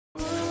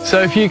So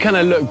if you kind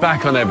of look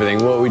back on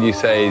everything, what would you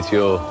say is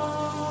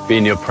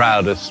been your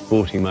proudest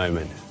sporting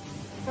moment?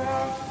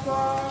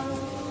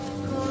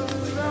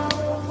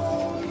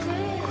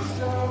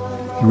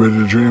 You ready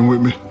to dream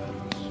with me?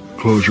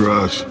 Close your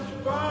eyes.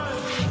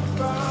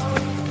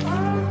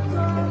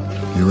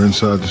 You're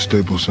inside the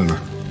Staples Center.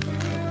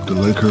 The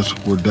Lakers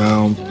were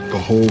down the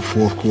whole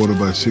fourth quarter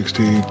by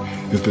 16.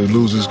 If they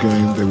lose this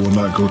game, they will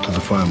not go to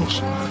the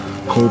finals.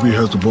 Kobe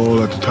has the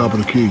ball at the top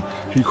of the key.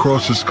 He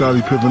crosses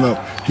Scottie Pippen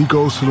up. He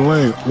goes to the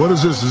lane. What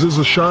is this? Is this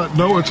a shot?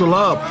 No, it's a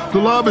lob. The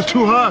lob is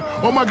too high.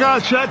 Oh my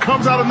God, Shaq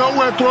comes out of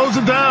nowhere, throws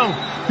it down.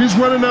 He's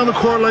running down the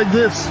court like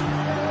this.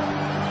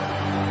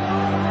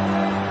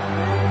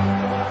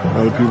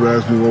 Other people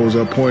ask me what was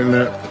I pointing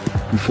at.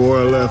 Before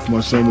I left, my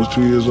son was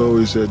 2 years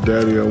old. He said,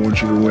 "Daddy, I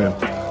want you to win."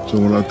 So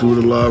when I threw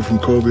the lob from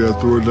Kobe, I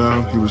threw it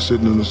down. He was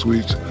sitting in the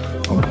suites.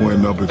 I'm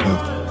pointing up at him.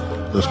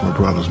 That's my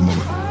proudest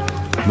moment.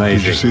 Amazing.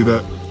 Did you see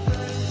that?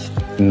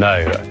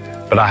 No,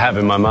 but I have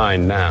in my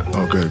mind now.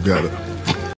 Okay, got it.